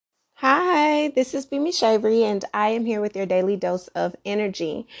Hi, this is Bimi Shavery, and I am here with your daily dose of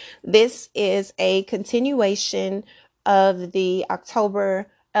energy. This is a continuation of the October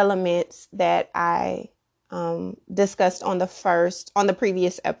elements that I discussed on the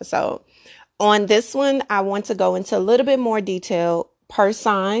previous episode. On this one, I want to go into a little bit more detail per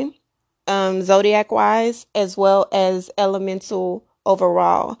sign, zodiac wise, as well as elemental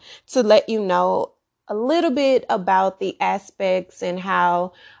overall, to let you know a little bit about the aspects and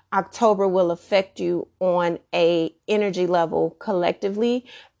how October will affect you on a energy level collectively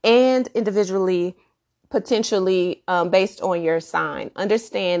and individually, potentially based on your sign.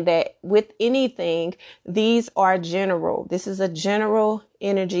 Understand that with anything, these are general. This is a general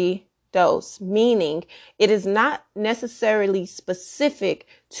energy dose, meaning it is not necessarily specific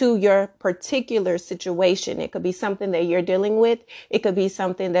to your particular situation. It could be something that you're dealing with. It could be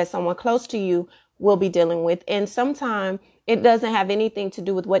something that someone close to you will be dealing with. And sometimes it doesn't have anything to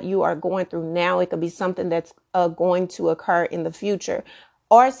do with what you are going through now. It could be something that's going to occur in the future,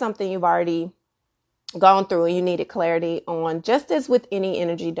 or something you've already gone through and you needed clarity on, just as with any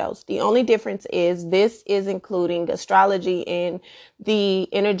energy dose. The only difference is this is including astrology and the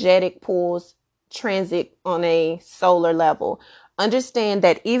energetic pulse transit on a solar level. Understand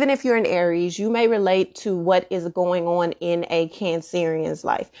that even if you're in Aries, you may relate to what is going on in a Cancerian's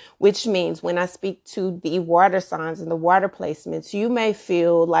life, which means when I speak to the water signs and the water placements, you may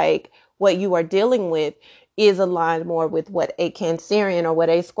feel like what you are dealing with is aligned more with what a Cancerian or what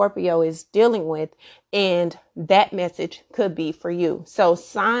a Scorpio is dealing with. And that message could be for you. So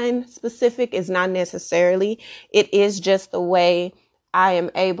sign specific is not necessarily, it is just the way I am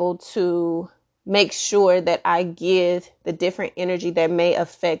able to make sure that I give the different energy that may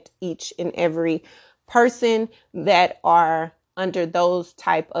affect each and every person that are under those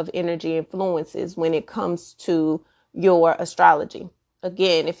type of energy influences when it comes to your astrology.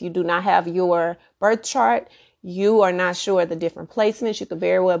 Again, if you do not have your birth chart, you are not sure the different placements. You could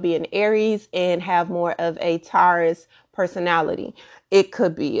very well be an Aries and have more of a Taurus personality. It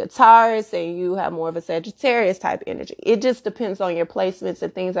could be a Taurus and you have more of a Sagittarius type energy. It just depends on your placements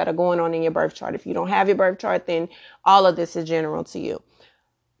and things that are going on in your birth chart. If you don't have your birth chart, then all of this is general to you.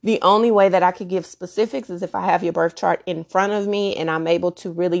 The only way that I could give specifics is if I have your birth chart in front of me and I'm able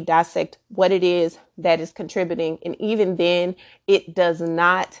to really dissect what it is that is contributing. And even then, it does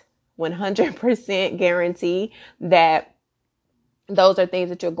not 100% guarantee that those are things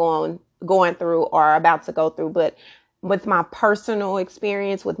that you're going through or are about to go through. But with my personal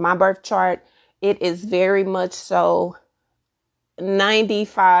experience with my birth chart, it is very much so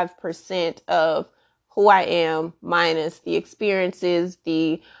 95% of who I am minus the experiences,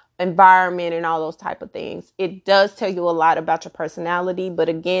 the environment, and all those type of things. It does tell you a lot about your personality, but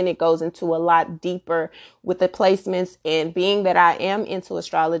again, it goes into a lot deeper with the placements. And being that I am into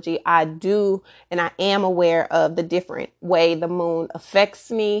astrology, I do, and I am aware of the different way the moon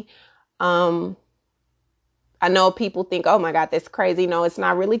affects me. I know people think, oh my God, that's crazy. No, it's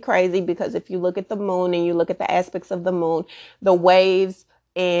not really crazy, because if you look at the moon and you look at the aspects of the moon, the waves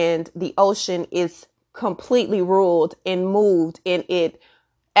and the ocean is completely ruled and moved, and it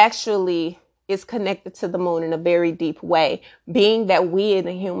actually is connected to the moon in a very deep way. Being that we in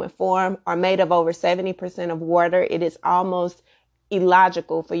the human form are made of over 70% of water, it is almost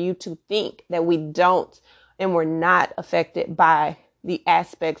illogical for you to think that we don't and we're not affected by the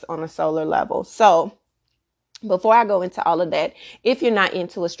aspects on a solar level. So before I go into all of that, if you're not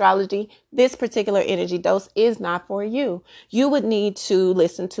into astrology, this particular energy dose is not for you. You would need to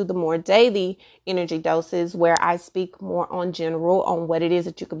listen to the more daily energy doses where I speak more on general on what it is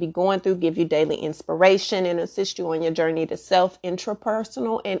that you could be going through, give you daily inspiration, and assist you on your journey to self,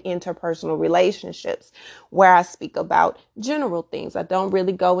 intrapersonal, and interpersonal relationships, where I speak about general things. I don't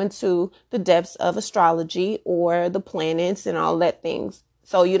really go into the depths of astrology or the planets and all that things.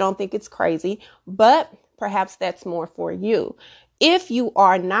 So you don't think it's crazy, but perhaps that's more for you. If you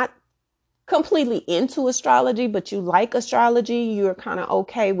are not completely into astrology, but you like astrology, you're kind of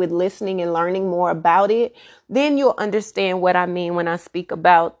okay with listening and learning more about it, then you'll understand what I mean when I speak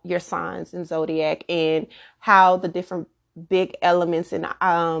about your signs and zodiac and how the different big elements and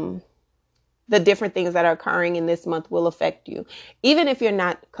the different things that are occurring in this month will affect you. Even if you're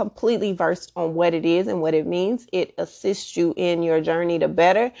not completely versed on what it is and what it means, it assists you in your journey to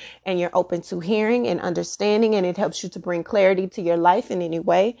better, and you're open to hearing and understanding, and it helps you to bring clarity to your life in any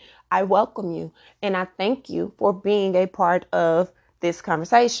way. I welcome you, and I thank you for being a part of this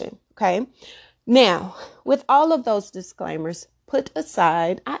conversation. Okay. Now, with all of those disclaimers put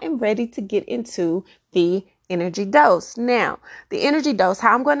aside, I am ready to get into the energy dose. Now, the energy dose,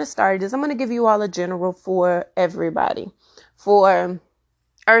 how I'm going to start is I'm going to give you all a general for everybody. For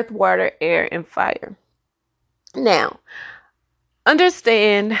earth, water, air, and fire. Now,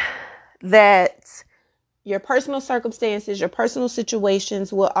 understand that your personal circumstances, your personal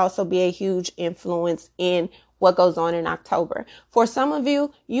situations will also be a huge influence in what goes on in October. For some of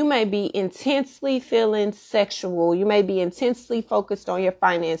you, you may be intensely feeling sexual. You may be intensely focused on your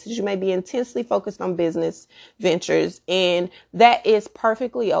finances. You may be intensely focused on business ventures, and that is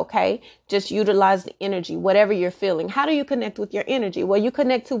perfectly okay. Just utilize the energy, whatever you're feeling. How do you connect with your energy? Well, you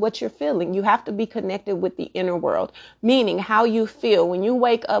connect to what you're feeling. You have to be connected with the inner world, meaning how you feel. When you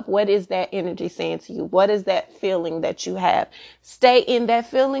wake up, what is that energy saying to you? What is that feeling that you have? Stay in that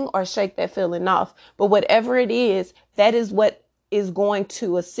feeling or shake that feeling off. But whatever it is, that is what is going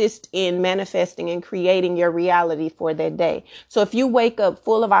to assist in manifesting and creating your reality for that day. So if you wake up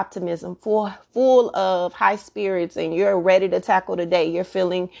full of optimism, full of high spirits, and you're ready to tackle the day, you're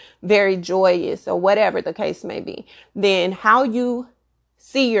feeling very joyous or whatever the case may be, then how you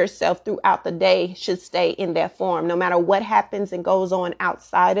see yourself throughout the day should stay in that form. No matter what happens and goes on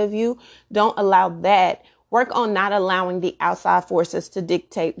outside of you, don't allow that. Work on not allowing the outside forces to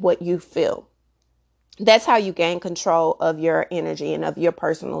dictate what you feel. That's how you gain control of your energy and of your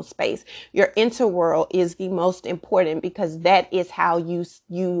personal space. Your inner world is the most important because that is how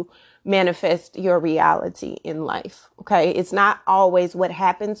you manifest your reality in life. Okay. It's not always what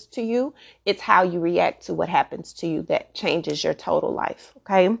happens to you. It's how you react to what happens to you that changes your total life.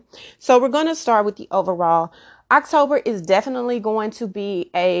 Okay. So we're going to start with the overall. October is definitely going to be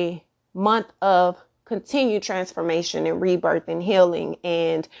a month of continued transformation and rebirth and healing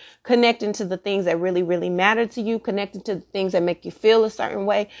and connecting to the things that really, really matter to you, connecting to the things that make you feel a certain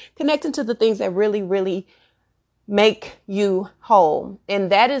way, connecting to the things that really, really make you whole. And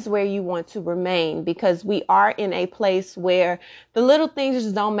that is where you want to remain, because we are in a place where the little things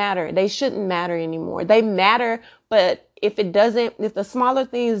just don't matter. They shouldn't matter anymore. They matter, but if the smaller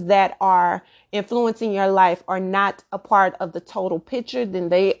things that are influencing your life are not a part of the total picture, then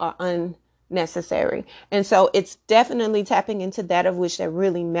they are unnecessary. And so it's definitely tapping into that of which that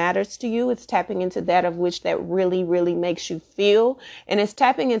really matters to you. It's tapping into that of which that really, really makes you feel. And it's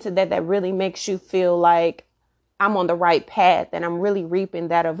tapping into that really makes you feel like I'm on the right path and I'm really reaping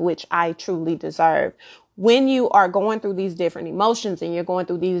that of which I truly deserve. When you are going through these different emotions and you're going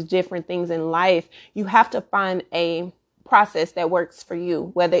through these different things in life, you have to find a process that works for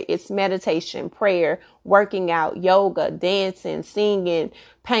you, whether it's meditation, prayer, working out, yoga, dancing, singing,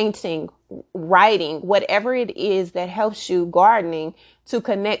 painting, writing, whatever it is that helps you, gardening, to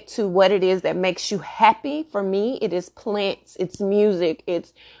connect to what it is that makes you happy. For me, it is plants, it's music,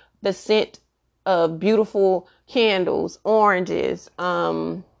 it's the scent of beautiful candles, oranges.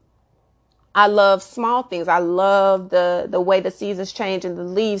 I love small things. I love the way the seasons change and the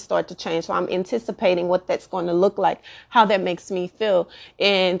leaves start to change. So I'm anticipating what that's going to look like, how that makes me feel,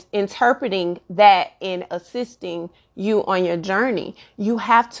 and interpreting that and assisting you on your journey. You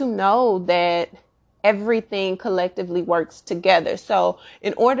have to know that everything collectively works together. So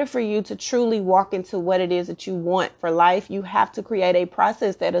in order for you to truly walk into what it is that you want for life, you have to create a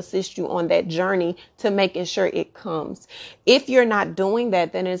process that assists you on that journey to making sure it comes. If you're not doing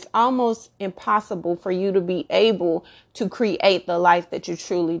that, then it's almost impossible for you to be able to create the life that you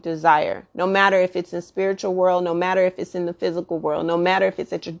truly desire. No matter if it's in spiritual world, no matter if it's in the physical world, no matter if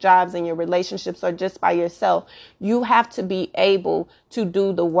it's at your jobs and your relationships or just by yourself, you have to be able to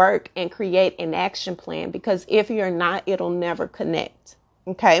do the work and create an action plan, because if you're not, it'll never connect.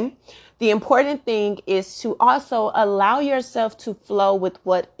 Okay. The important thing is to also allow yourself to flow with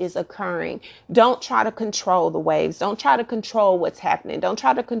what is occurring. Don't try to control the waves. Don't try to control what's happening. Don't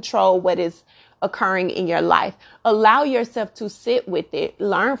try to control what is occurring in your life. Allow yourself to sit with it,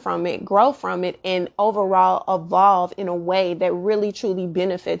 learn from it, grow from it, and overall evolve in a way that really truly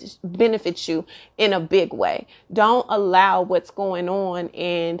benefits you in a big way. Don't allow what's going on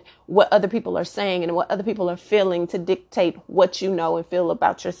and what other people are saying and what other people are feeling to dictate what you know and feel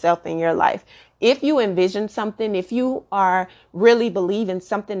about yourself and your life. If you envision something, if you are really believing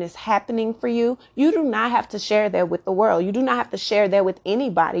something is happening for you, you do not have to share that with the world. You do not have to share that with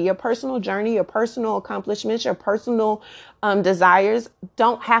anybody. Your personal journey, your personal accomplishments, your personal desires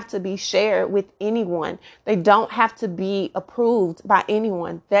don't have to be shared with anyone. They don't have to be approved by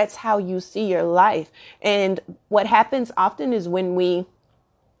anyone. That's how you see your life. And what happens often is when we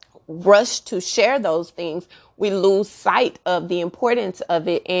rush to share those things, we lose sight of the importance of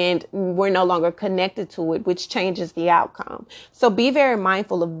it and we're no longer connected to it, which changes the outcome. So be very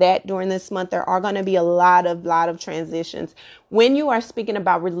mindful of that during this month. There are going to be a lot of transitions. When you are speaking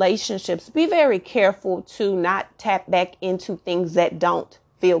about relationships, be very careful to not tap back into things that don't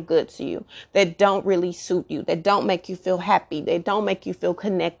feel good to you, that don't really suit you, that don't make you feel happy, they don't make you feel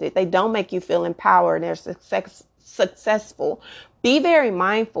connected, they don't make you feel empowered or successful. Be very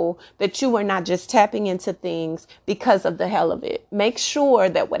mindful that you are not just tapping into things because of the hell of it. Make sure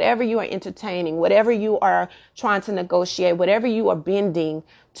that whatever you are entertaining, whatever you are trying to negotiate, whatever you are bending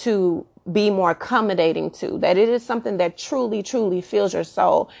to be more accommodating to, that it is something that truly, truly fills your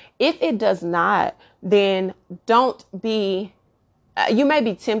soul. If it does not, then don't be you may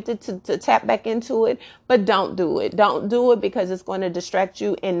be tempted to tap back into it, but don't do it. Don't do it because it's going to distract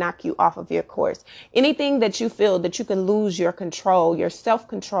you and knock you off of your course. Anything that you feel that you can lose your control, your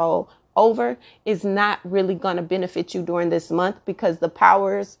self-control over is not really going to benefit you during this month because the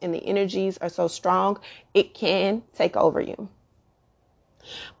powers and the energies are so strong, it can take over you.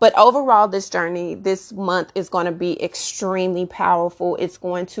 But overall, this journey, this month is going to be extremely powerful. It's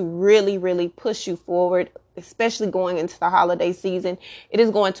going to really, really push you forward, especially going into the holiday season. It is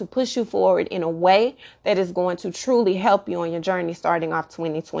going to push you forward in a way that is going to truly help you on your journey starting off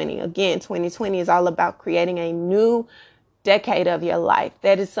 2020. Again, 2020 is all about creating a new decade of your life.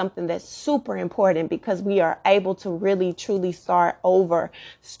 That is something that's super important because we are able to really truly start over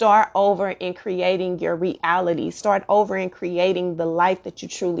in creating your reality, start over in creating the life that you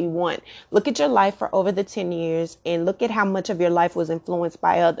truly want. Look at your life for over the 10 years and look at how much of your life was influenced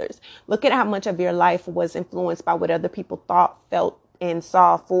by others. Look at how much of your life was influenced by what other people thought, felt, and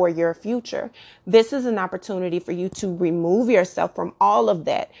saw for your future. This is an opportunity for you to remove yourself from all of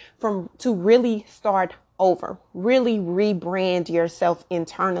that, to really start over, really rebrand yourself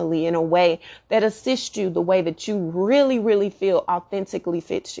internally in a way that assists you the way that you really, really feel authentically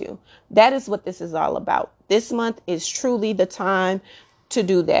fits you. That is what this is all about. This month is truly the time to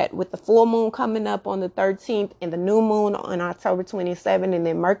do that. With the full moon coming up on the 13th and the new moon on October 27th and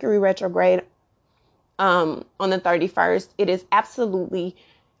then Mercury retrograde on the 31st, it is absolutely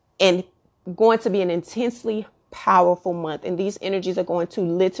and going to be an intensely powerful month. And these energies are going to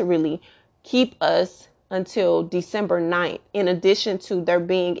literally keep us until December 9th, in addition to there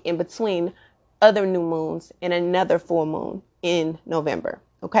being in between other new moons and another full moon in November.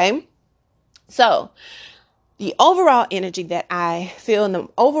 Okay. So the overall energy that I feel in the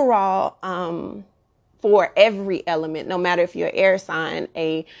overall, for every element, no matter if you're an air sign,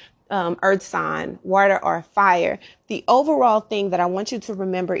 a earth sign, water, or fire, the overall thing that I want you to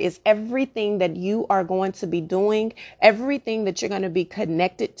remember is everything that you are going to be doing, everything that you're going to be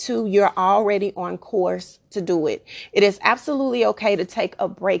connected to, you're already on course to do it. It is absolutely okay to take a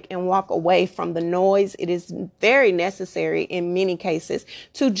break and walk away from the noise. It is very necessary in many cases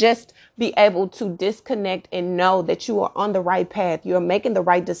to just be able to disconnect and know that you are on the right path. You're making the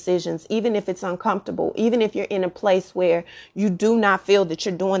right decisions, even if it's uncomfortable, even if you're in a place where you do not feel that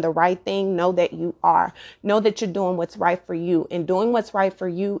you're doing the right thing. Know that you are. Know that you're doing what's right for you, and doing what's right for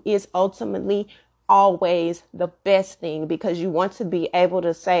you is ultimately always the best thing, because you want to be able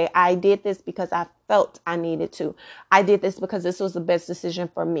to say, I did this because I felt I needed to. I did this because this was the best decision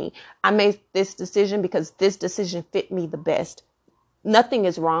for me. I made this decision because this decision fit me the best. Nothing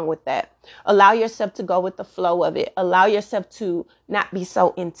is wrong with that. Allow yourself to go with the flow of it. Allow yourself to not be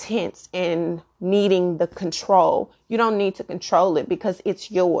so intense and needing the control. You don't need to control it because it's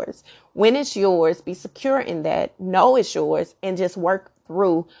yours. When it's yours, be secure in that. Know it's yours and just work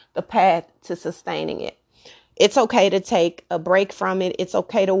through the path to sustaining it. It's okay to take a break from it. It's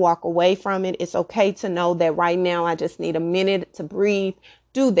okay to walk away from it. It's okay to know that right now I just need a minute to breathe.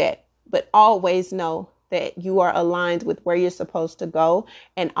 Do that. But always know that you are aligned with where you're supposed to go.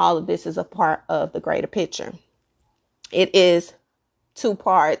 And all of this is a part of the greater picture. It is two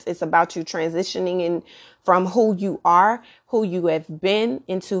parts. It's about you transitioning in from who you are, who you have been,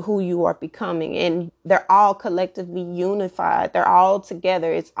 into who you are becoming. And they're all collectively unified. They're all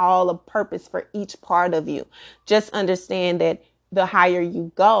together. It's all a purpose for each part of you. Just understand that the higher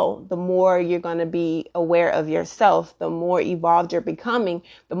you go, the more you're going to be aware of yourself, the more evolved you're becoming,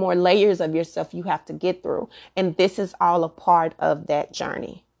 the more layers of yourself you have to get through. And this is all a part of that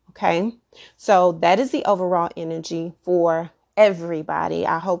journey. Okay. So that is the overall energy for everybody.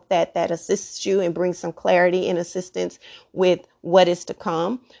 I hope that assists you and brings some clarity and assistance with what is to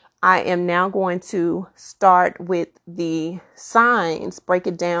come. I am now going to start with the signs, break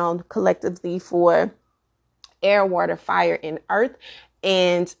it down collectively for air, water, fire, and earth,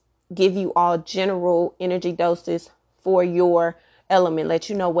 and give you all general energy doses for your element. Let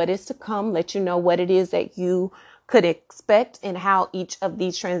you know what is to come. Let you know what it is that you could expect and how each of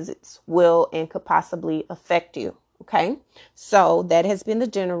these transits will and could possibly affect you. Okay, so that has been the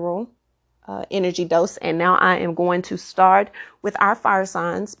general energy dose. And now I am going to start with our fire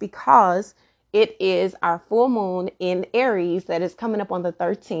signs because It is our full moon in Aries that is coming up on the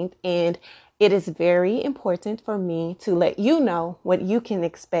 13th. And it is very important for me to let you know what you can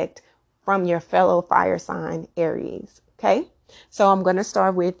expect from your fellow fire sign Aries. Okay. So I'm going to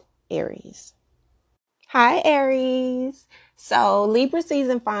start with Aries. Hi, Aries. So Libra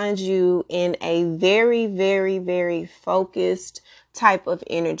season finds you in a very, very, very focused type of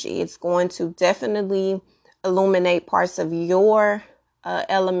energy. It's going to definitely illuminate parts of your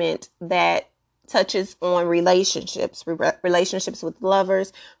element that touches on relationships, relationships with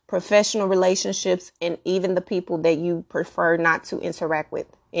lovers, professional relationships, and even the people that you prefer not to interact with.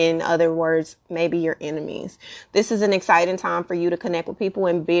 In other words, maybe your enemies. This is an exciting time for you to connect with people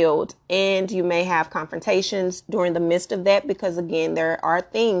and build. And you may have confrontations during the midst of that because, again, there are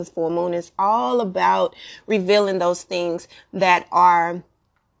things. Full moon is all about revealing those things that are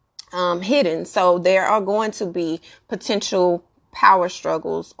hidden. So there are going to be potential power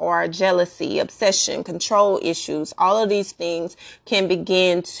struggles or jealousy, obsession, control issues. All of these things can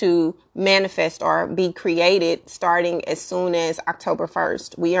begin to manifest or be created starting as soon as October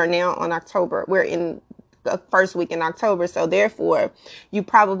 1st. We are now on October. We're in the first week in October. So therefore, you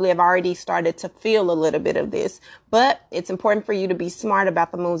probably have already started to feel a little bit of this, but it's important for you to be smart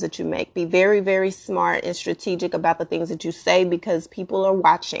about the moves that you make. Be very, very smart and strategic about the things that you say because people are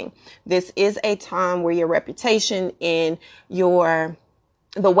watching. This is a time where your reputation and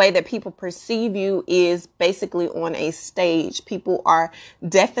the way that people perceive you is basically on a stage. People are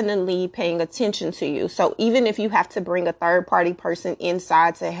definitely paying attention to you. So even if you have to bring a third party person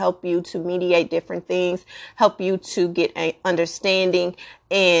inside to help you to mediate different things, help you to get an understanding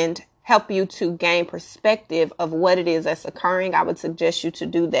and help you to gain perspective of what it is that's occurring, I would suggest you to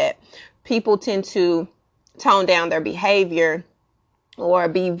do that. People tend to tone down their behavior or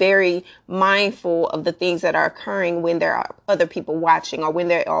be very mindful of the things that are occurring when there are other people watching or when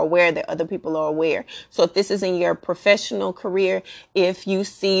they are aware that other people are aware. So if this is in your professional career, if you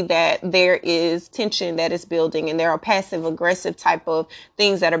see that there is tension that is building and there are passive aggressive type of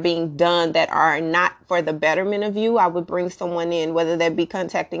things that are being done that are not for the betterment of you, I would bring someone in, whether that be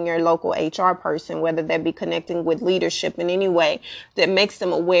contacting your local HR person, whether that be connecting with leadership in any way that makes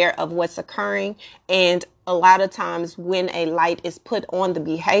them aware of what's occurring. And a lot of times when a light is put on the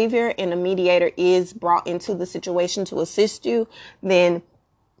behavior and a mediator is brought into the situation to assist you, then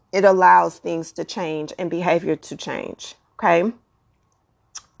it allows things to change and behavior to change. Okay.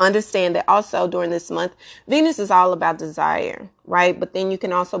 Understand that also during this month, Venus is all about desire, right? But then you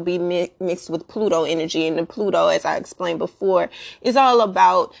can also be mixed with Pluto energy. And the Pluto, as I explained before, is all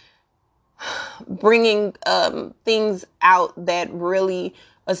about bringing things out that really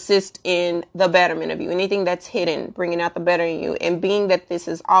assist in the betterment of you. Anything that's hidden, bringing out the better in you. And being that this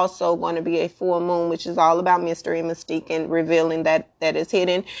is also going to be a full moon, which is all about mystery and mystique and revealing that is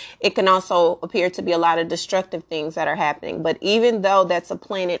hidden, it can also appear to be a lot of destructive things that are happening. But even though that's a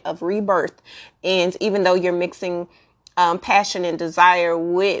planet of rebirth, and even though you're mixing passion and desire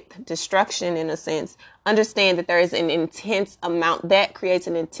with destruction in a sense, understand that there is an intense amount that creates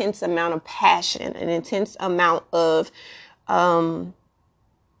an intense amount of passion, an intense amount of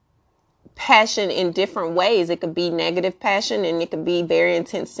passion in different ways. It could be negative passion and it could be very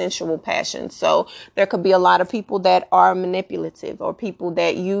intense sensual passion. So there could be a lot of people that are manipulative or people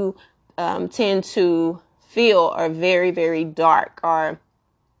that you tend to feel are very, very dark or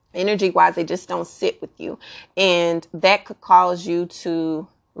energy wise, they just don't sit with you. And that could cause you to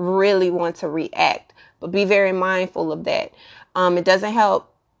really want to react, but be very mindful of that. It doesn't help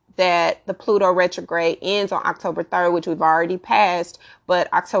that the Pluto retrograde ends on October 3rd, which we've already passed,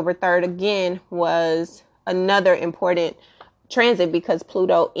 but October 3rd again was another important transit because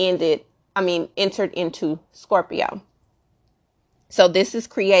Pluto entered into Scorpio. So this is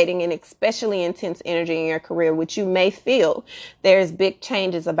creating an especially intense energy in your career, which you may feel there's big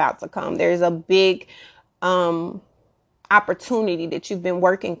changes about to come. There's a big opportunity that you've been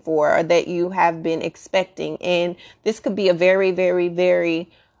working for or that you have been expecting. And this could be a very, very,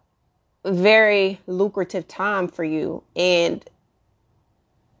 very, very lucrative time for you. And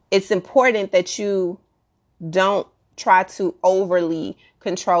it's important that you don't try to overly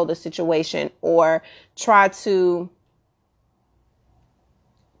control the situation or try to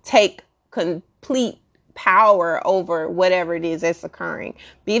take complete power over whatever it is that's occurring.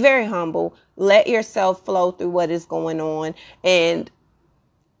 Be very humble. Let yourself flow through what is going on and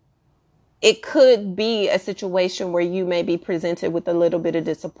it could be a situation where you may be presented with a little bit of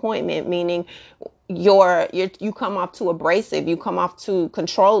disappointment, meaning you come off too abrasive, you come off too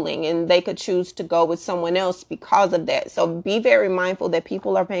controlling, and they could choose to go with someone else because of that. So be very mindful that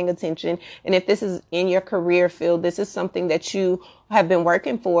people are paying attention. And if this is in your career field, this is something that you have been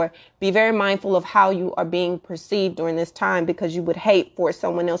working for, be very mindful of how you are being perceived during this time, because you would hate for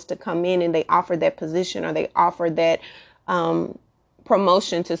someone else to come in and they offer that position or they offer that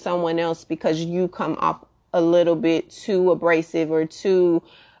promotion to someone else because you come off a little bit too abrasive or too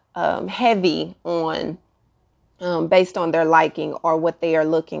heavy on based on their liking or what they are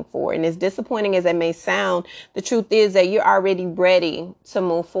looking for. And as disappointing as it may sound, the truth is that you're already ready to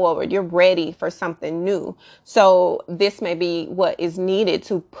move forward. You're ready for something new. So this may be what is needed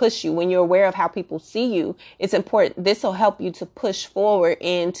to push you. When you're aware of how people see you, it's important. This will help you to push forward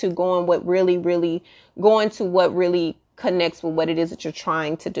and to going to what really connects with what it is that you're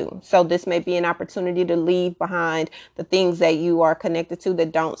trying to do. So this may be an opportunity to leave behind the things that you are connected to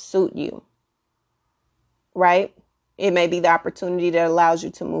that don't suit you. Right? It may be the opportunity that allows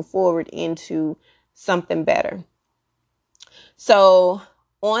you to move forward into something better. So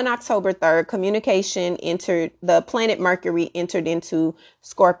on October 3rd, the planet Mercury entered into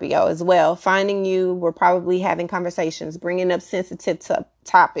Scorpio as well. Finding you, we're probably having conversations, bringing up sensitive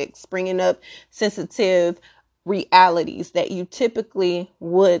topics, bringing up sensitive realities that you typically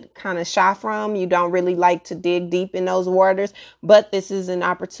would kind of shy from. You don't really like to dig deep in those waters, but this was an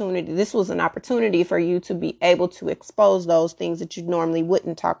opportunity for you to be able to expose those things that you normally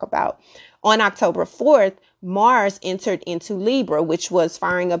wouldn't talk about. On October 4th, Mars entered into Libra, which was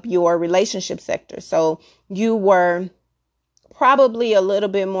firing up your relationship sector. So you were probably a little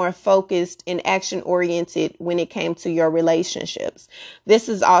bit more focused and action oriented when it came to your relationships. This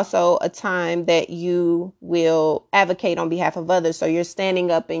is also a time that you will advocate on behalf of others. So you're standing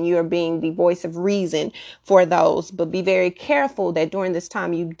up and you're being the voice of reason for those, but be very careful that during this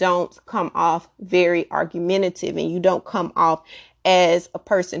time you don't come off very argumentative and you don't come off as a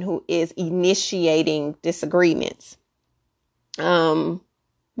person who is initiating disagreements.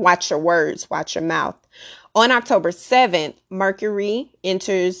 Watch your words, watch your mouth. On October 7th, Mercury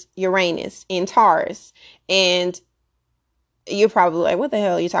enters Uranus in Taurus. And you're probably like, what the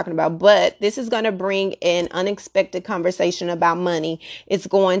hell are you talking about? But this is going to bring an unexpected conversation about money. It's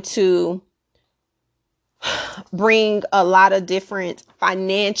going to bring a lot of different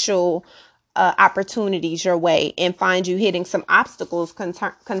financial opportunities your way and find you hitting some obstacles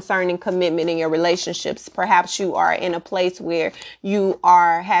concerning commitment in your relationships. Perhaps you are in a place where you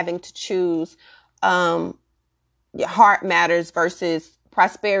are having to choose heart matters versus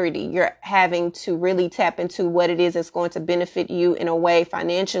prosperity. You're having to really tap into what it is that's going to benefit you in a way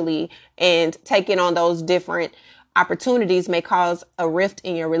financially, and taking on those different opportunities may cause a rift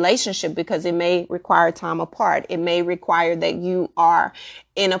in your relationship because it may require time apart. It may require that you are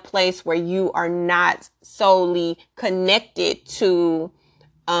in a place where you are not solely connected to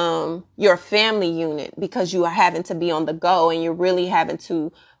your family unit, because you are having to be on the go and you're really having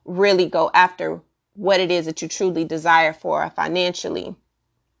to really go after what it is that you truly desire for financially.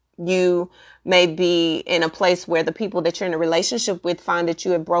 You may be in a place where the people that you're in a relationship with find that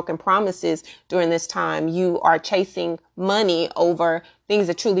you have broken promises during this time. You are chasing money over things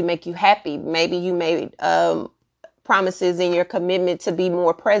that truly make you happy. Maybe you made promises in your commitment to be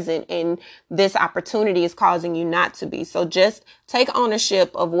more present, and this opportunity is causing you not to be. So just take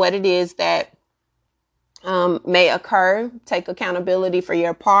ownership of what it is that may occur. Take accountability for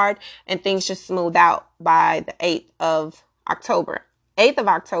your part, and things just smooth out by the 8th of October. 8th of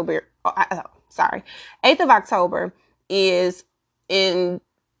October is in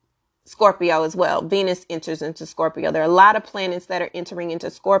Scorpio as well. Venus enters into Scorpio. There are a lot of planets that are entering into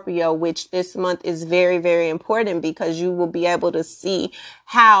Scorpio, which this month is very, very important, because you will be able to see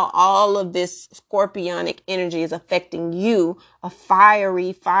how all of this scorpionic energy is affecting you, a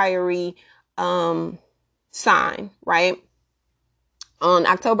fiery sign, right? On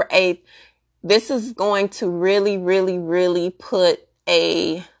October 8th, this is going to really, really, really put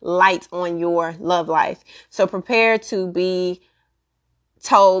a light on your love life. So prepare to be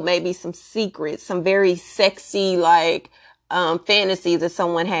told maybe some secrets, some very sexy, fantasies that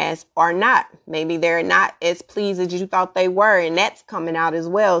someone has or not. Maybe they're not as pleased as you thought they were, and that's coming out as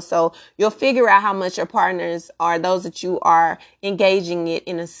well. So you'll figure out how much your partners, or those that you are engaging it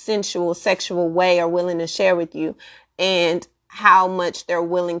in a sensual, sexual way, are willing to share with you, and how much they're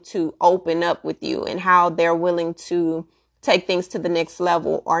willing to open up with you, and how they're willing to take things to the next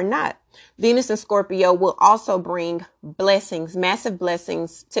level or not. Venus and Scorpio will also bring blessings, massive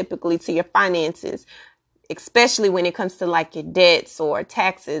blessings, typically to your finances. especially when it comes to like your debts or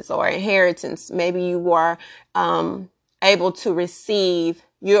taxes or inheritance. Maybe you are able to receive,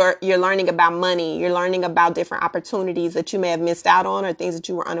 you're learning about money. You're learning about different opportunities that you may have missed out on or things that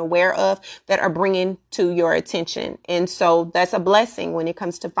you were unaware of that are bringing to your attention. And so that's a blessing when it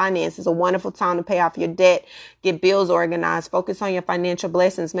comes to finance. It's a wonderful time to pay off your debt, get bills organized, focus on your financial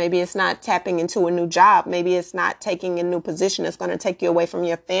blessings. Maybe it's not tapping into a new job. Maybe it's not taking a new position that's going to take you away from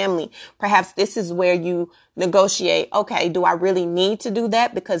your family. Perhaps this is where you negotiate, okay, do I really need to do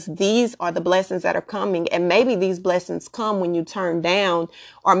that? Because these are the blessings that are coming. And maybe these blessings come when you turn down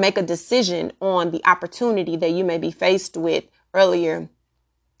or make a decision on the opportunity that you may be faced with earlier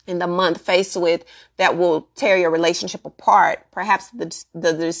in the month, faced with that will tear your relationship apart. Perhaps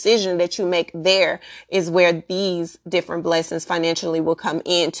the decision that you make there is where these different blessings financially will come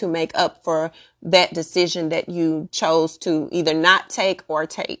in to make up for that decision that you chose to either not take or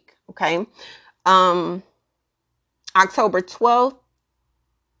take. Okay. October 12th,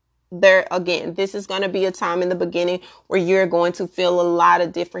 there again, this is going to be a time in the beginning where you're going to feel a lot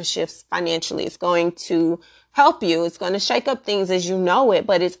of different shifts financially. It's going to help you. It's going to shake up things as you know it,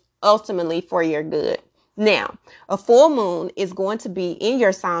 but it's ultimately for your good. Now, a full moon is going to be in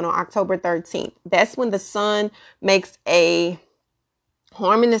your sign on October 13th. That's when the sun makes a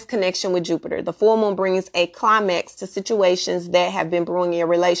harmonious connection with Jupiter. The full moon brings a climax to situations that have been brewing in your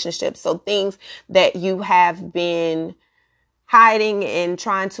relationship. So things that you have been hiding and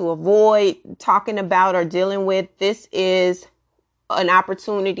trying to avoid talking about or dealing with, this is an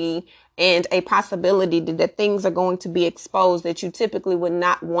opportunity and a possibility that things are going to be exposed that you typically would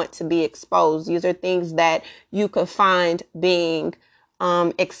not want to be exposed. These are things that you could find being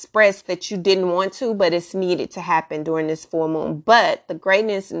expressed that you didn't want to, but it's needed to happen during this full moon. But the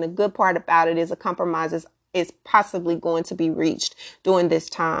greatness and the good part about it is a compromise is possibly going to be reached during this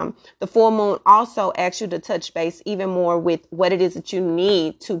time. The full moon also asks you to touch base even more with what it is that you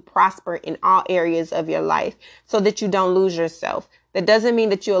need to prosper in all areas of your life so that you don't lose yourself. That doesn't mean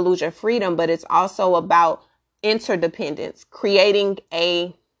that you'll lose your freedom, but it's also about interdependence, creating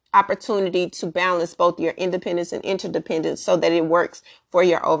a opportunity to balance both your independence and interdependence so that it works for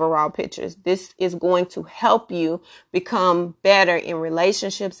your overall pictures. This is going to help you become better in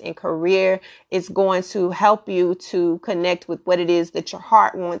relationships and career. It's going to help you to connect with what it is that your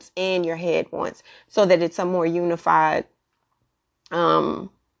heart wants and your head wants so that it's a more unified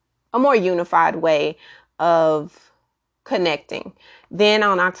way of connecting. Then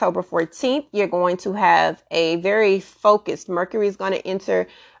on October 14th, you're going to have a very focused, Mercury is going to enter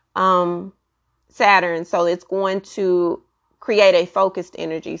Saturn. So it's going to create a focused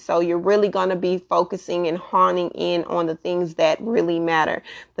energy. So you're really going to be focusing and honing in on the things that really matter.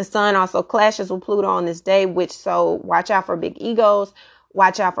 The sun also clashes with Pluto on this day, so watch out for big egos.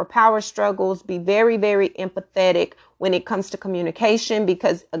 Watch out for power struggles. Be very, very empathetic when it comes to communication,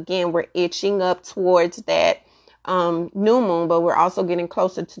 because again, we're itching up towards that new moon, but we're also getting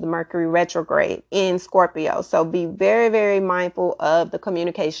closer to the Mercury retrograde in Scorpio. So be very, very mindful of the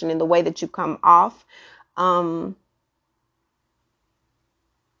communication and the way that you come off.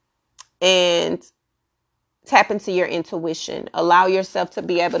 And tap into your intuition. Allow yourself to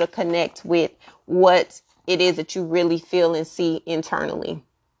be able to connect with what it is that you really feel and see internally.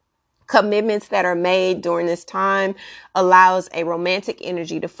 Commitments that are made during this time allows a romantic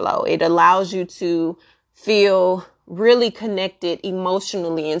energy to flow. It allows you to feel really connected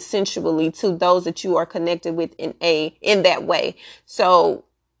emotionally and sensually to those that you are connected with in that way. So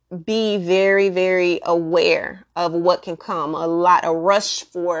be very, very aware of what can come. A rush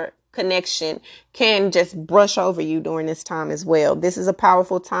for connection can just brush over you during this time as well. This is a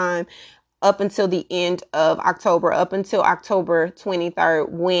powerful time up until the end of October, up until October 23rd,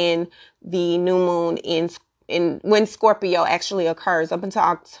 when the new moon when Scorpio actually occurs. Up until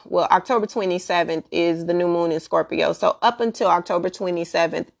October 27th is the new moon in Scorpio. So up until October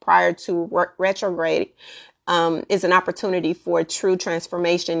 27th, prior to retrograde, is an opportunity for true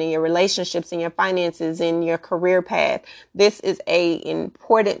transformation in your relationships, in your finances, in your career path. This is an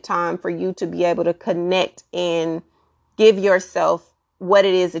important time for you to be able to connect and give yourself what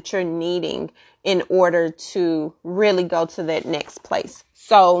it is that you're needing in order to really go to that next place.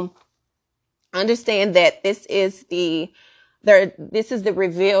 So understand that this is the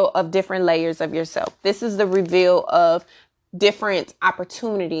reveal of different layers of yourself. This is the reveal of different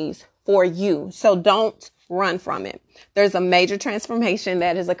opportunities for you. So don't run from it. There's a major transformation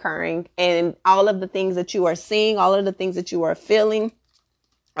that is occurring, and all of the things that you are seeing, all of the things that you are feeling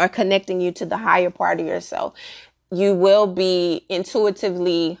are connecting you to the higher part of yourself. You will be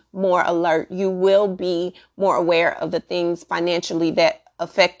intuitively more alert. You will be more aware of the things financially that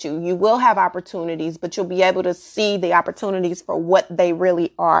affect you. You will have opportunities, but you'll be able to see the opportunities for what they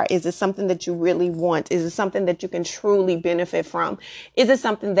really are. Is it something that you really want? Is it something that you can truly benefit from? Is it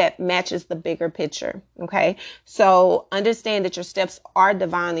something that matches the bigger picture? Okay. So understand that your steps are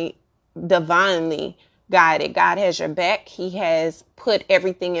divinely guided. God has your back. He has put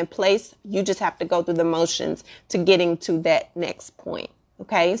everything in place. You just have to go through the motions to getting to that next point.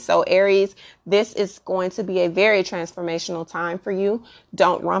 Okay, so Aries, this is going to be a very transformational time for you.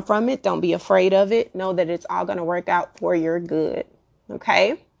 Don't run from it. Don't be afraid of it. Know that it's all going to work out for your good.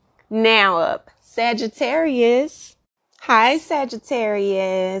 Okay, now up, Sagittarius. Hi,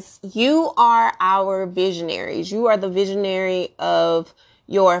 Sagittarius. You are our visionaries. You are the visionary of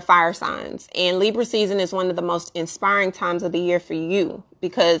your fire signs. And Libra season is one of the most inspiring times of the year for you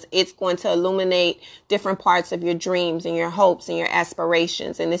because it's going to illuminate different parts of your dreams and your hopes and your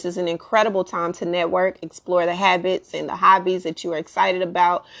aspirations. And this is an incredible time to network, explore the habits and the hobbies that you are excited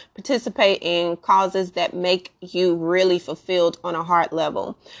about, participate in causes that make you really fulfilled on a heart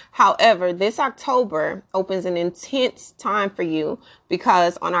level. However, this October opens an intense time for you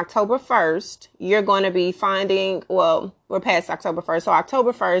because on October 1st, you're going to be finding, well, we're past October 1st. So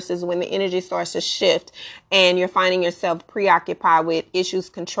October 1st is when the energy starts to shift and you're finding yourself preoccupied with issues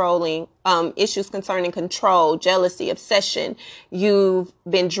concerning control, jealousy, obsession you've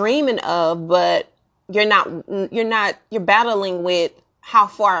been dreaming of, but you're battling with how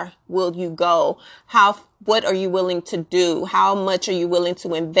far will you go? What are you willing to do? How much are you willing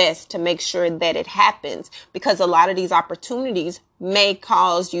to invest to make sure that it happens? Because a lot of these opportunities may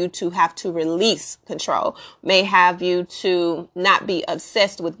cause you to have to release control, may have you to not be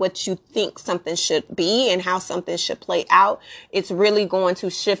obsessed with what you think something should be and how something should play out. It's really going to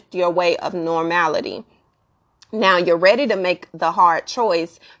shift your way of normality. Now you're ready to make the hard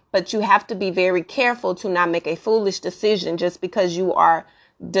choice, but you have to be very careful to not make a foolish decision just because you are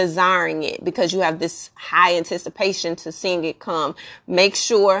desiring it, because you have this high anticipation to seeing it come. Make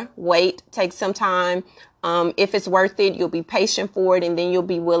sure, wait, take some time. If it's worth it, you'll be patient for it, and then you'll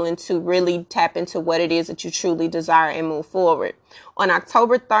be willing to really tap into what it is that you truly desire and move forward. On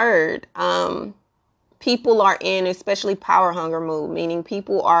October 3rd, people are in especially power hunger mood, meaning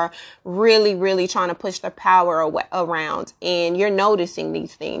people are really, really trying to push their power around, and you're noticing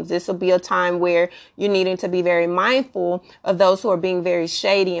these things. This will be a time where you're needing to be very mindful of those who are being very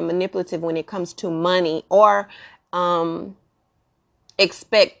shady and manipulative when it comes to money, or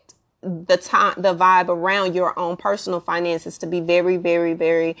expect the vibe around your own personal finances to be very, very,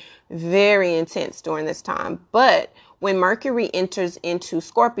 very, very intense during this time. But when Mercury enters into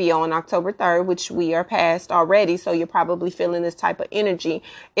Scorpio on October 3rd, which we are past already, so you're probably feeling this type of energy,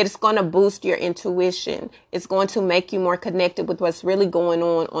 it's going to boost your intuition. It's going to make you more connected with what's really going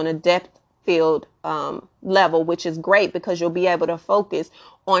on a depth field level, which is great because you'll be able to focus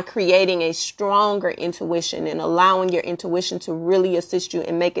on creating a stronger intuition and allowing your intuition to really assist you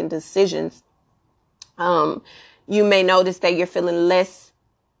in making decisions. You may notice that you're feeling less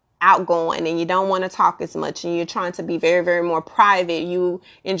outgoing and you don't want to talk as much and you're trying to be very, very more private. You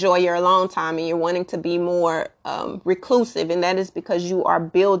enjoy your alone time and you're wanting to be more reclusive. And that is because you are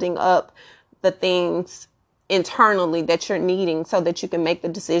building up the things internally that you're needing so that you can make the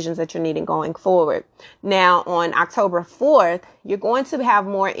decisions that you're needing going forward. Now, on October 4th, you're going to have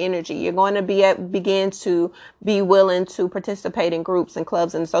more energy. You're going to begin to be willing to participate in groups and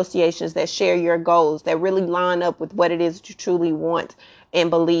clubs and associations that share your goals, that really line up with what it is that you truly want and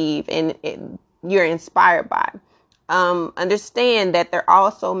believe and you're inspired by. Understand that there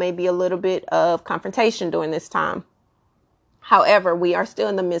also may be a little bit of confrontation during this time. However, we are still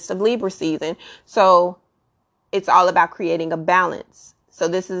in the midst of Libra season, so it's all about creating a balance. So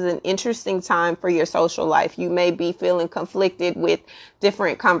this is an interesting time for your social life. You may be feeling conflicted with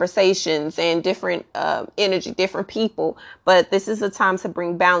different conversations and different energy, different people, but this is a time to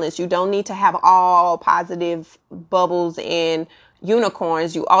bring balance. You don't need to have all positive bubbles and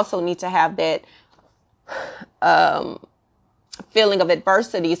unicorns. You also need to have that feeling of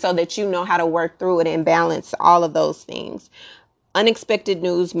adversity so that you know how to work through it and balance all of those things. Unexpected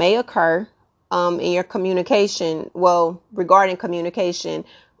news may occur in your communication, regarding communication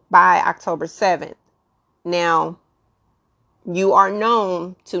by October 7th. Now, you are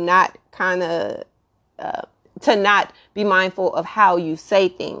known to not be mindful of how you say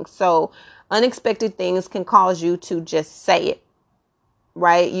things. So unexpected things can cause you to just say it,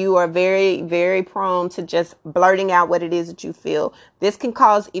 right? You are very, very prone to just blurting out what it is that you feel. This can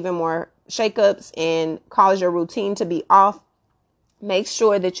cause even more shakeups and cause your routine to be off. Make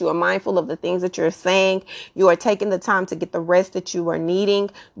sure that you are mindful of the things that you're saying. You are taking the time to get the rest that you are needing.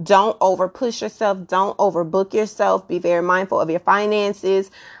 Don't over push yourself. Don't overbook yourself. Be very mindful of your finances.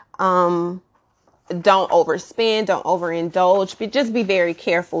 Don't overspend. Don't overindulge. But just be very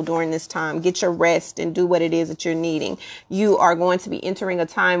careful during this time. Get your rest and do what it is that you're needing. You are going to be entering a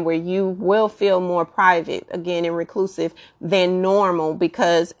time where you will feel more private, again, and reclusive than normal,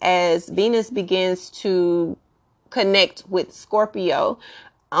 because as Venus begins to connect with Scorpio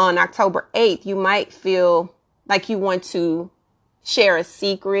on October 8th, you might feel like you want to share a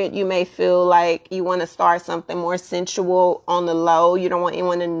secret. You may feel like you want to start something more sensual on the low. You don't want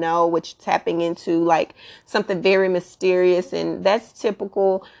anyone to know what you're tapping into, like something very mysterious. And that's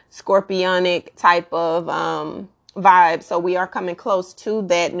typical Scorpionic type of vibe. So we are coming close to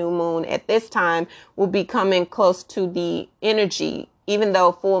that new moon. At this time, we'll be coming close to the energy. Even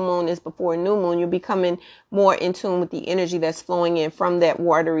though full moon is before new moon, you'll be coming more in tune with the energy that's flowing in from that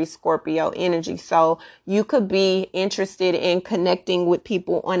watery Scorpio energy. So you could be interested in connecting with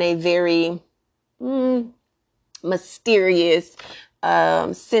people on a very mysterious,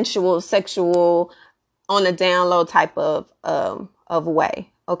 sensual, sexual, on a down low type of way.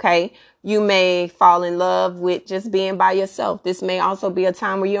 Okay. You may fall in love with just being by yourself. This may also be a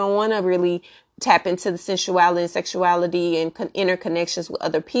time where you don't want to really tap into the sensuality and sexuality and interconnections with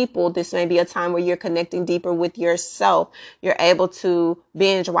other people. This may be a time where you're connecting deeper with yourself. You're able to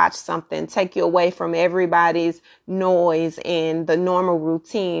binge watch something, take you away from everybody's noise and the normal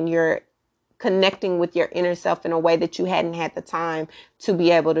routine. You're connecting with your inner self in a way that you hadn't had the time to be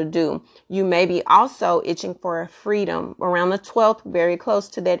able to do. You may be also itching for freedom around the 12th, very close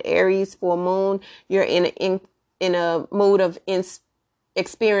to that Aries full moon. You're in a mood of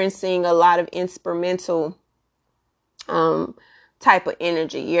experiencing a lot of experimental type of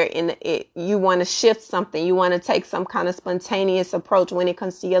energy. You're in it. You want to shift something. You want to take some kind of spontaneous approach when it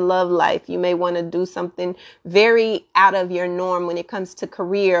comes to your love life. You may want to do something very out of your norm when it comes to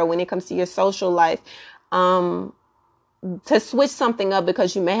career, when it comes to your social life, to switch something up,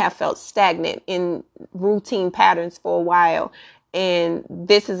 because you may have felt stagnant in routine patterns for a while. And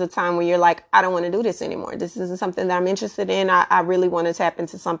this is a time where you're like, I don't want to do this anymore. This isn't something that I'm interested in. I really want to tap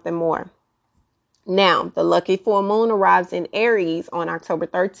into something more. Now, the lucky full moon arrives in Aries on October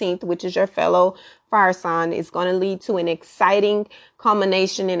 13th, which is your fellow fire sign. It's going to lead to an exciting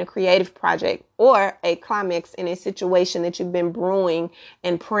culmination in a creative project or a climax in a situation that you've been brewing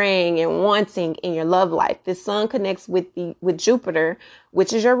and praying and wanting in your love life. The sun connects with Jupiter,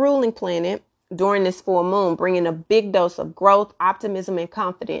 which is your ruling planet, during this full moon, bringing a big dose of growth, optimism, and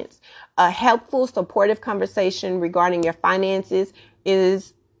confidence. A helpful, supportive conversation regarding your finances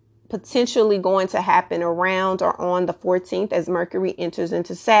is potentially going to happen around or on the 14th as Mercury enters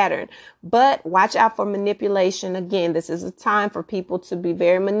into Saturn. But watch out for manipulation. Again, this is a time for people to be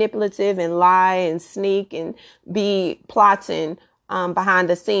very manipulative and lie and sneak and be plotting behind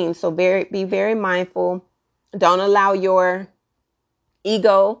the scenes. So be very mindful. Don't allow your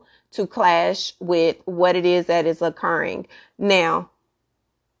ego to clash with what it is that is occurring. Now,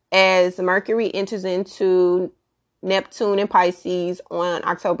 as Mercury enters into Neptune and Pisces on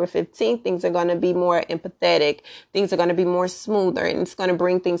October 15th, things are going to be more empathetic. Things are going to be more smoother, and it's going to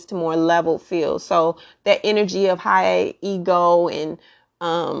bring things to more level feel. So that energy of high ego and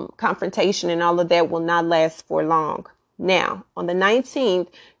confrontation and all of that will not last for long. Now, on the 19th,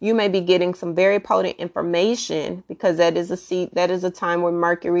 you may be getting some very potent information, because that is a time where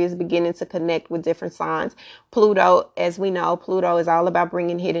Mercury is beginning to connect with different signs. Pluto, as we know, Pluto is all about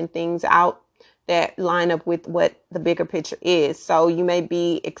bringing hidden things out that line up with what the bigger picture is. So you may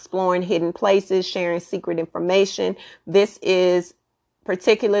be exploring hidden places, sharing secret information. This is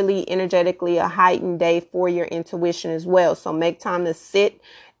particularly energetically a heightened day for your intuition as well. So make time to sit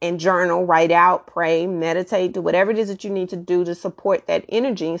and journal, write out, pray, meditate, do whatever it is that you need to do to support that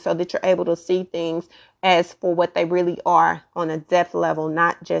energy, so that you're able to see things as for what they really are on a depth level,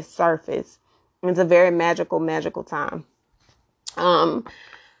 not just surface. It's a very magical time.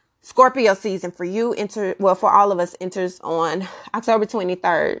 Scorpio season for you for all of us enters on October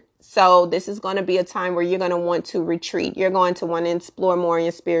 23rd. So this is going to be a time where you're going to want to retreat. You're going to want to explore more in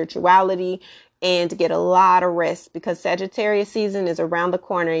your spirituality and get a lot of rest, because Sagittarius season is around the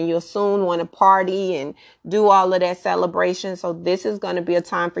corner and you'll soon want to party and do all of that celebration. So this is going to be a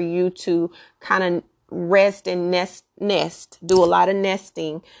time for you to kind of rest and nest, do a lot of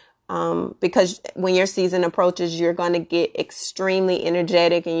nesting. Because when your season approaches, you're going to get extremely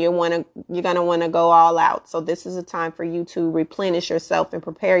energetic and you're going to want to go all out. So this is a time for you to replenish yourself and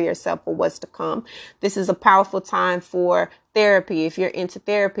prepare yourself for what's to come. This is a powerful time for therapy. If you're into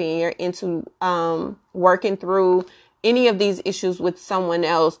therapy and you're into working through any of these issues with someone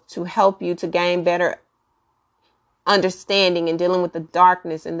else to help you to gain better understanding and dealing with the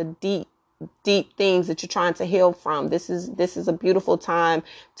darkness and the deep things that you're trying to heal from. This is a beautiful time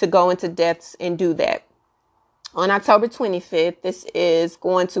to go into depths and do that. On October 25th, this is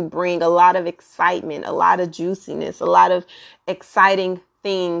going to bring a lot of excitement, a lot of juiciness, a lot of exciting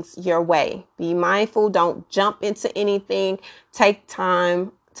things your way. Be mindful. Don't jump into anything. Take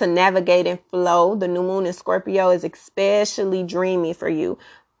time to navigate and flow. The new moon in Scorpio is especially dreamy for you.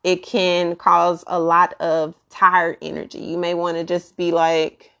 It can cause a lot of tired energy. You may want to just be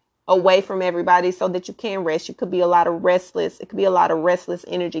like away from everybody so that you can rest. It could be a lot of restless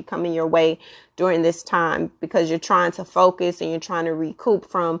energy coming your way during this time because you're trying to focus and you're trying to recoup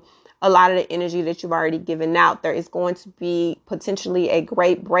from a lot of the energy that you've already given out. There is going to be potentially a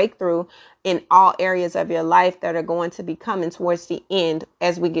great breakthrough in all areas of your life that are going to be coming towards the end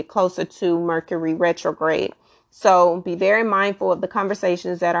as we get closer to Mercury retrograde. So be very mindful of the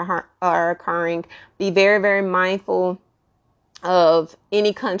conversations that are occurring. Be very, very mindful of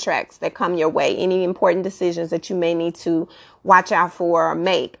any contracts that come your way, any important decisions that you may need to watch out for or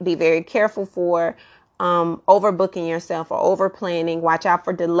make. Be very careful for overbooking yourself or over planning. Watch out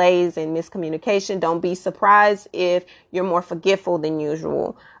for delays and miscommunication. Don't be surprised if you're more forgetful than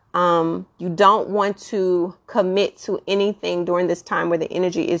usual. You don't want to commit to anything during this time where the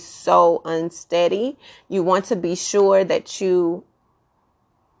energy is so unsteady. You want to be sure that you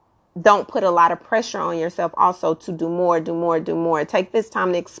don't put a lot of pressure on yourself also to do more. Take this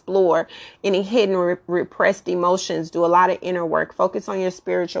time to explore any hidden repressed emotions. Do a lot of inner work. Focus on your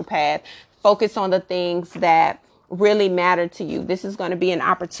spiritual path. Focus on the things that really matter to you. This is going to be an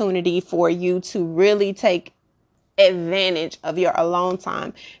opportunity for you to really take advantage of your alone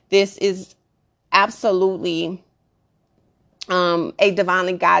time. This is absolutely a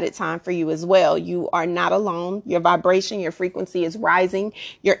divinely guided time for you as well. You are not alone. Your vibration, your frequency is rising.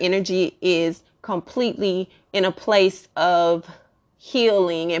 Your energy is completely in a place of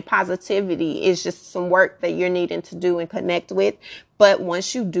healing and positivity. It's just some work that you're needing to do and connect with. But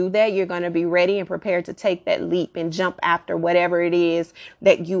once you do that, you're going to be ready and prepared to take that leap and jump after whatever it is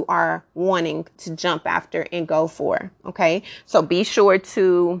that you are wanting to jump after and go for. Okay. So be sure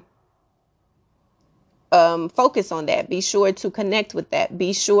to focus on that. Be sure to connect with that.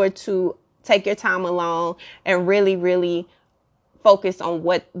 Be sure to take your time alone and really, really focus on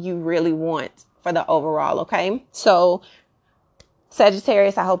what you really want for the overall. Okay. So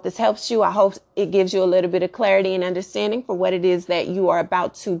Sagittarius, I hope this helps you. I hope it gives you a little bit of clarity and understanding for what it is that you are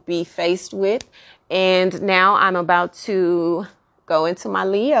about to be faced with. And now I'm about to go into my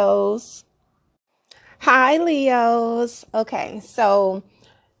Leos. Hi, Leos. Okay. So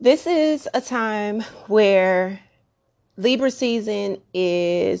this is a time where Libra season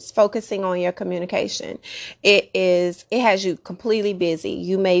is focusing on your communication. It has you completely busy.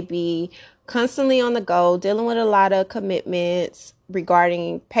 You may be constantly on the go, dealing with a lot of commitments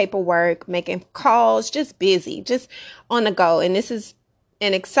regarding paperwork, making calls, just busy, just on the go. And this is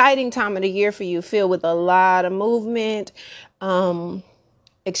an exciting time of the year for you, filled with a lot of movement,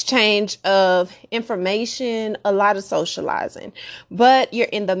 exchange of information, a lot of socializing. But you're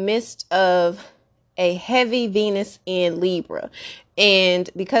in the midst of a heavy Venus in Libra. And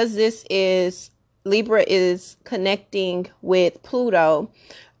because Libra is connecting with Pluto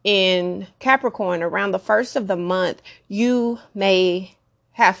in Capricorn around the first of the month, you may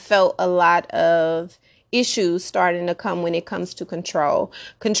have felt a lot of issues starting to come when it comes to control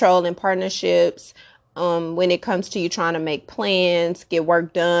in partnerships, when it comes to you trying to make plans, get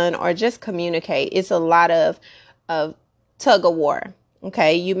work done, or just communicate. It's a lot of tug of war.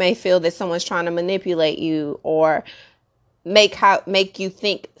 Okay, you may feel that someone's trying to manipulate you or make you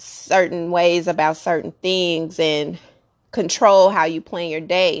think certain ways about certain things and control how you plan your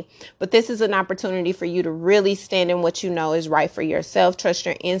day. But this is an opportunity for you to really stand in what you know is right for yourself. Trust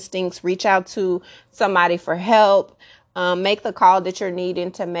your instincts. Reach out to somebody for help. Make the call that you're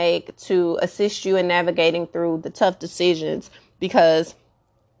needing to make to assist you in navigating through the tough decisions, because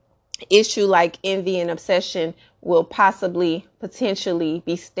issue like envy and obsession will potentially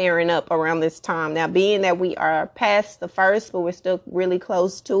be stirring up around this time. Now, being that we are past the first, but we're still really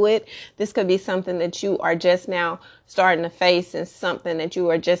close to it, this could be something that you are just now starting to face and something that you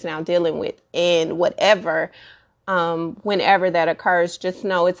are just now dealing with. And whenever that occurs, just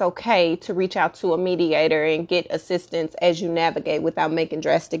know it's okay to reach out to a mediator and get assistance as you navigate without making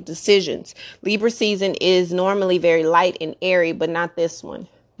drastic decisions. Libra season is normally very light and airy, but not this one.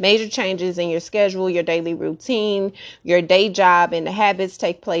 Major changes in your schedule, your daily routine, your day job, and the habits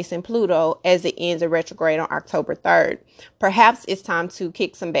take place in Pluto as it ends in retrograde on October 3rd. Perhaps it's time to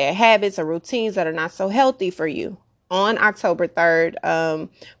kick some bad habits or routines that are not so healthy for you. on October 3rd,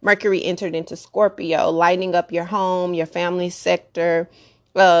 Mercury entered into Scorpio, lighting up your home, your family sector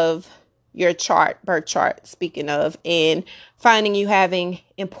of your chart, birth chart, speaking of, and finding you having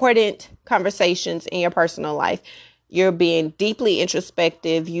important conversations in your personal life. You're being deeply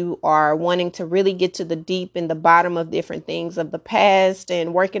introspective. You are wanting to really get to the deep and the bottom of different things of the past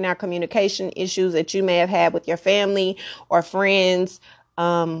and working out communication issues that you may have had with your family or friends,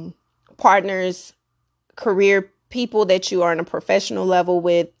 partners, career people that you are on a professional level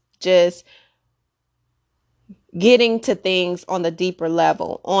with, just getting to things on the deeper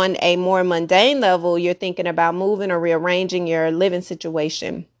level. On a more mundane level, you're thinking about moving or rearranging your living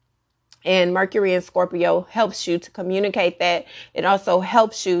situation. And Mercury in Scorpio helps you to communicate that. It also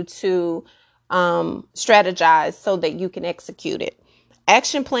helps you to strategize so that you can execute it.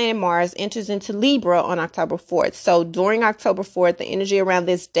 Action Planet Mars enters into Libra on October 4th. So during October 4th, the energy around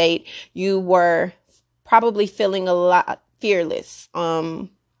this date, you were probably feeling a lot fearless.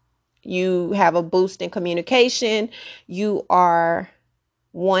 You have a boost in communication. You are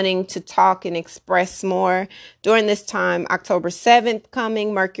wanting to talk and express more. During this time, October 7th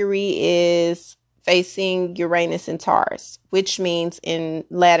coming, Mercury is facing Uranus and Taurus, which means in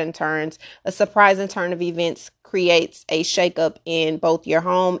Latin terms, a surprising turn of events creates a shakeup in both your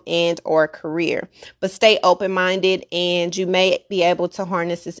home and or career. But stay open-minded, and you may be able to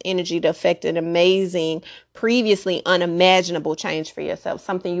harness this energy to affect an amazing, previously unimaginable change for yourself,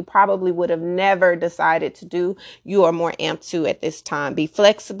 something you probably would have never decided to do. You are more amped to at this time. Be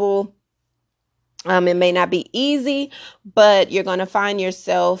flexible. It may not be easy, but you're going to find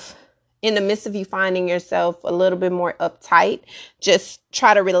yourself in the midst of you finding yourself a little bit more uptight. Just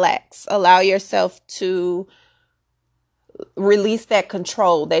try to relax. Allow yourself to release that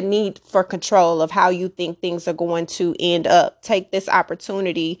control, that need for control of how you think things are going to end up. Take this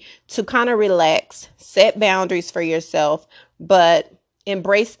opportunity to kind of relax, set boundaries for yourself, but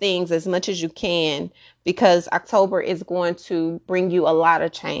embrace things as much as you can, because October is going to bring you a lot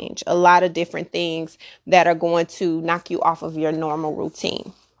of change, a lot of different things that are going to knock you off of your normal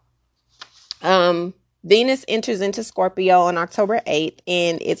routine. Venus enters into Scorpio on October 8th,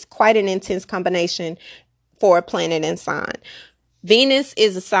 and it's quite an intense combination for a planet and sign. Venus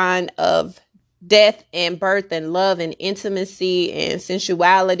is a sign of death and birth and love and intimacy and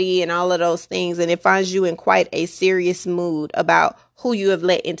sensuality and all of those things. And it finds you in quite a serious mood about who you have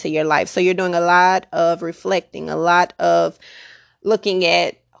let into your life. So you're doing a lot of reflecting, a lot of looking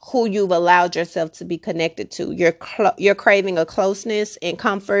at who you've allowed yourself to be connected to. You're craving a closeness and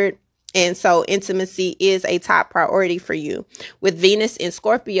comfort. And so intimacy is a top priority for you. With Venus in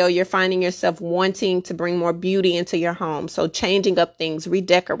Scorpio, you're finding yourself wanting to bring more beauty into your home. So changing up things,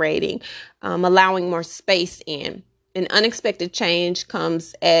 redecorating, allowing more space in. An unexpected change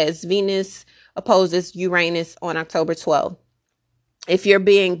comes as Venus opposes Uranus on October 12th. If you're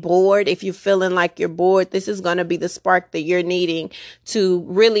being bored, if you're feeling like you're bored, this is going to be the spark that you're needing to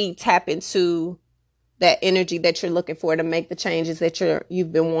really tap into that energy that you're looking for to make the changes that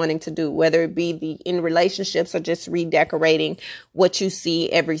you've been wanting to do, whether it be in relationships or just redecorating what you see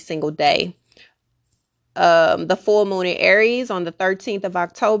every single day. The full moon in Aries on the 13th of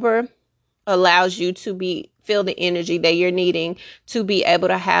October allows you to feel the energy that you're needing to be able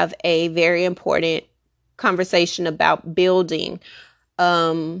to have a very important conversation about building,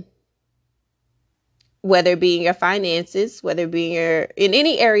 whether it be in your finances, whether it be in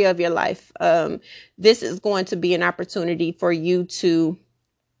any area of your life. This is going to be an opportunity for you to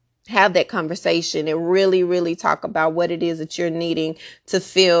have that conversation and really, really talk about what it is that you're needing to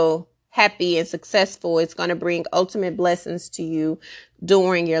feel happy and successful. It's going to bring ultimate blessings to you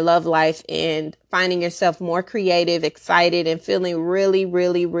during your love life and finding yourself more creative, excited, and feeling really,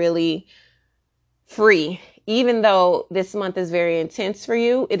 really, really free. Even though this month is very intense for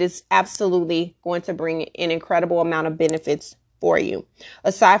you, it is absolutely going to bring an incredible amount of benefits for you.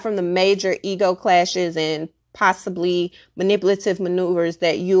 Aside from the major ego clashes and possibly manipulative maneuvers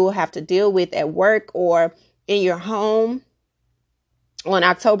that you'll have to deal with at work or in your home, on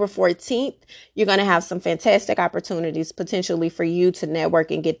October 14th, you're going to have some fantastic opportunities potentially for you to network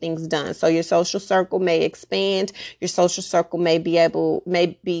and get things done. So your social circle may expand. Your social circle may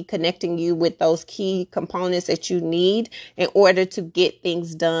be connecting you with those key components that you need in order to get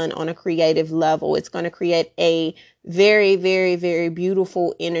things done on a creative level. It's going to create a very, very, very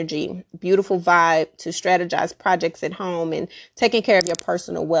beautiful energy, beautiful vibe to strategize projects at home and taking care of your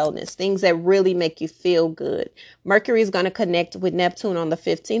personal wellness, things that really make you feel good. Mercury is going to connect with Neptune Neptune on the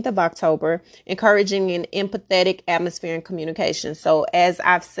 15th of October, encouraging an empathetic atmosphere and communication. So as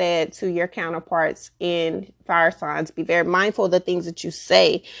I've said to your counterparts in fire signs, be very mindful of the things that you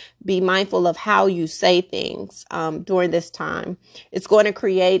say. Be mindful of how you say things during this time. It's going to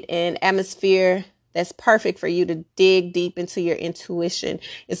create an atmosphere that's perfect for you to dig deep into your intuition.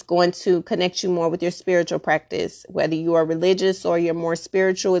 It's going to connect you more with your spiritual practice. Whether you are religious or you're more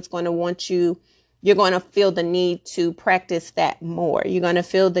spiritual, it's going to you're going to feel the need to practice that more. You're going to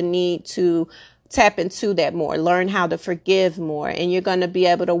feel the need to tap into that more, learn how to forgive more, and you're going to be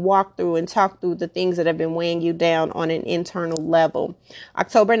able to walk through and talk through the things that have been weighing you down on an internal level.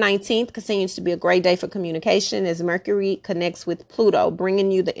 October 19th continues to be a great day for communication as Mercury connects with Pluto,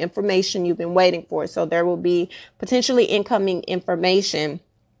 bringing you the information you've been waiting for. So there will be potentially incoming information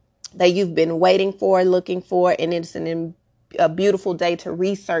that you've been waiting for, looking for, and it's a beautiful day to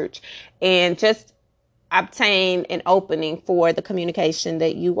research and just obtain an opening for the communication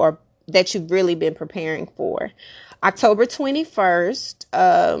that you've really been preparing for. October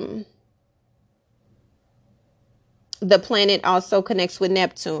 21st, the planet also connects with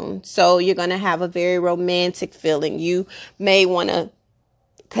Neptune. So you're going to have a very romantic feeling. You may want to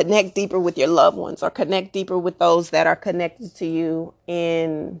connect deeper with your loved ones or connect deeper with those that are connected to you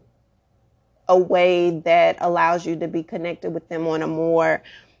in a way that allows you to be connected with them on a more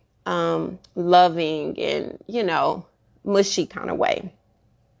loving and, mushy kind of way.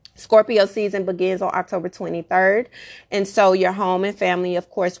 Scorpio season begins on October 23rd. And so your home and family, of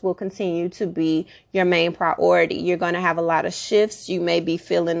course, will continue to be your main priority. You're going to have a lot of shifts. You may be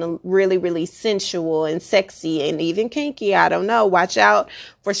feeling really, really sensual and sexy and even kinky. I don't know. Watch out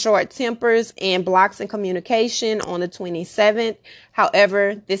for short tempers and blocks in communication on the 27th.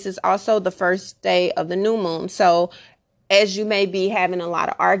 However, this is also the first day of the new moon. So as you may be having a lot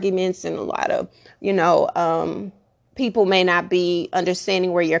of arguments and a lot of, people may not be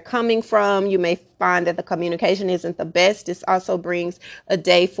understanding where you're coming from. You may find that the communication isn't the best. This also brings a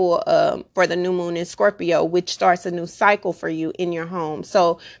day for the new moon in Scorpio, which starts a new cycle for you in your home.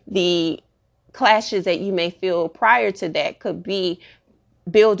 So the clashes that you may feel prior to that could be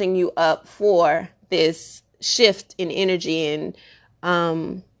building you up for this shift in energy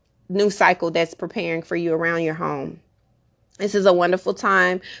and new cycle that's preparing for you around your home. This is a wonderful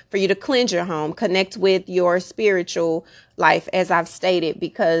time for you to cleanse your home, connect with your spiritual life, as I've stated,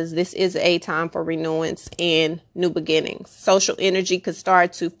 because this is a time for renewance and new beginnings. Social energy could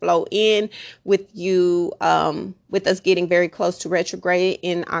start to flow in with you, with us getting very close to retrograde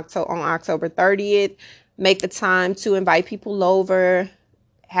on October 30th. Make the time to invite people over,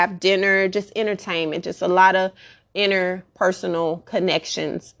 have dinner, just entertainment, just a lot of interpersonal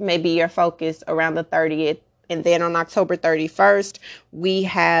connections may be your focus around the 30th. And then on October 31st, we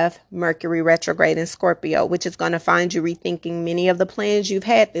have Mercury retrograde in Scorpio, which is going to find you rethinking many of the plans you've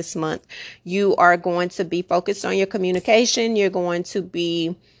had this month. You are going to be focused on your communication. You're going to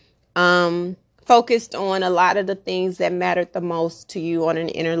be focused on a lot of the things that mattered the most to you on an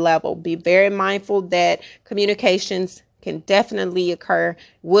inner level. Be very mindful that communications will definitely occur.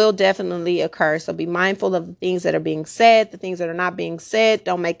 So be mindful of the things that are being said, the things that are not being said.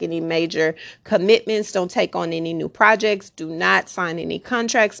 Don't make any major commitments. Don't take on any new projects. Do not sign any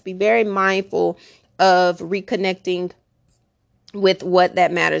contracts. Be very mindful of reconnecting with what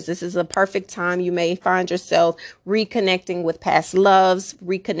that matters. This is a perfect time. You may find yourself reconnecting with past loves,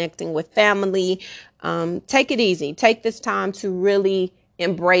 reconnecting with family. Take it easy. Take this time to really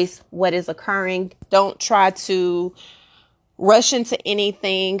embrace what is occurring. Don't try to rush into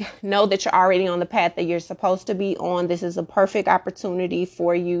anything. Know that you're already on the path that you're supposed to be on. This is a perfect opportunity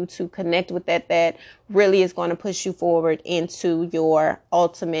for you to connect with that really is going to push you forward into your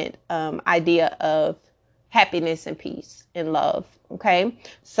ultimate idea of happiness and peace and love. Okay.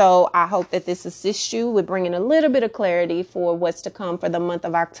 So I hope that this assists you with bringing a little bit of clarity for what's to come for the month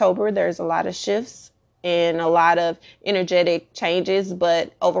of October. There's a lot of shifts and a lot of energetic changes,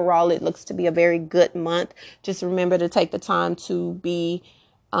 but overall it looks to be a very good month. Just remember to take the time to be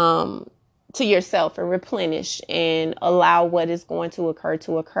to yourself and replenish and allow what is going to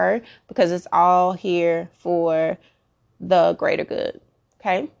occur because it's all here for the greater good.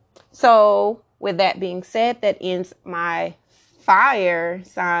 Okay. So with that being said, that ends my fire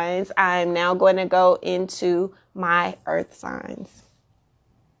signs. I'm now going to go into my earth signs.